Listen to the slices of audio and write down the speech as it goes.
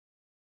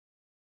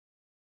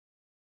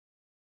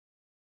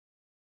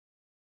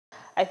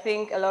I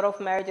think a lot of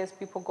marriages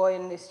people go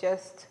in, it's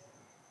just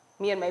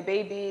me and my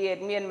baby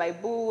and me and my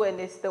boo, and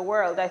it's the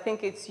world. I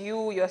think it's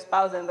you, your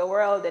spouse, and the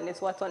world, and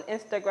it's what's on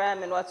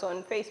Instagram and what's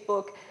on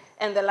Facebook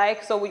and the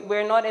like. So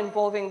we're not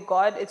involving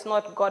God. It's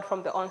not God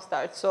from the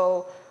onstart.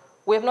 So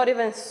we have not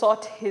even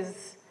sought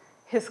his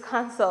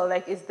counsel.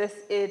 Like, is this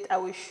it?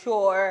 Are we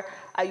sure?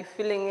 Are you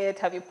feeling it?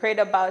 Have you prayed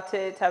about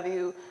it?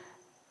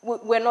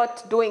 We're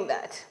not doing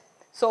that.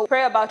 So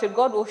pray about it.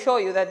 God will show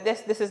you that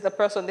this is the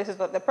person, this is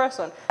not the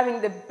person.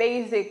 Having the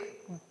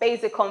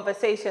basic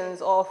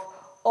conversations of,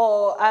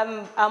 oh,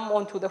 I'm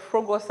onto the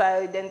frugal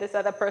side and this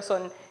other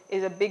person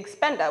is a big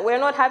spender. We're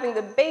not having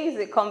the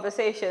basic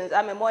conversations.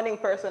 I'm a morning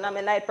person, I'm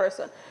a night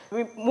person.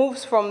 It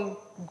moves from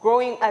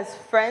growing as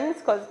friends,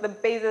 because the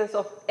basis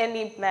of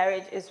any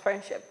marriage is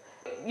friendship.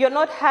 You're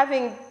not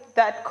having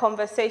that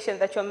conversation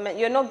that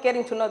you're not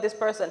getting to know this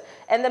person.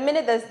 And the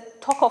minute there's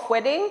talk of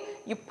wedding,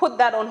 you put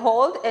that on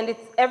hold, and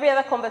every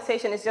other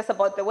conversation is just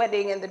about the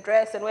wedding and the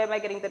dress and where am I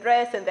getting the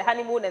dress and the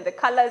honeymoon and the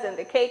colors and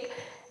the cake.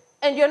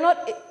 And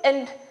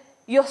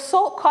you're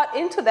so caught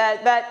into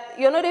that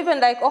you're not even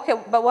like, okay,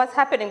 but what's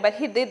happening? But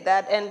he did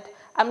that, and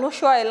I'm not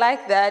sure I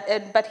like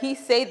that, but he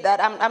said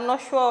that. I'm not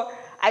sure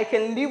I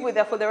can live with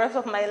that for the rest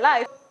of my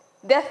life.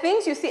 There are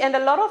things you see, and a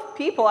lot of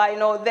people I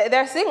know,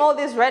 they're seeing all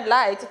these red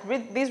lights,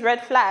 these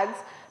red flags,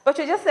 but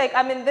you're just like,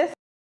 I'm in this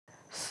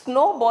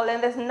snowball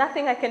and there's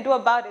nothing I can do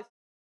about it.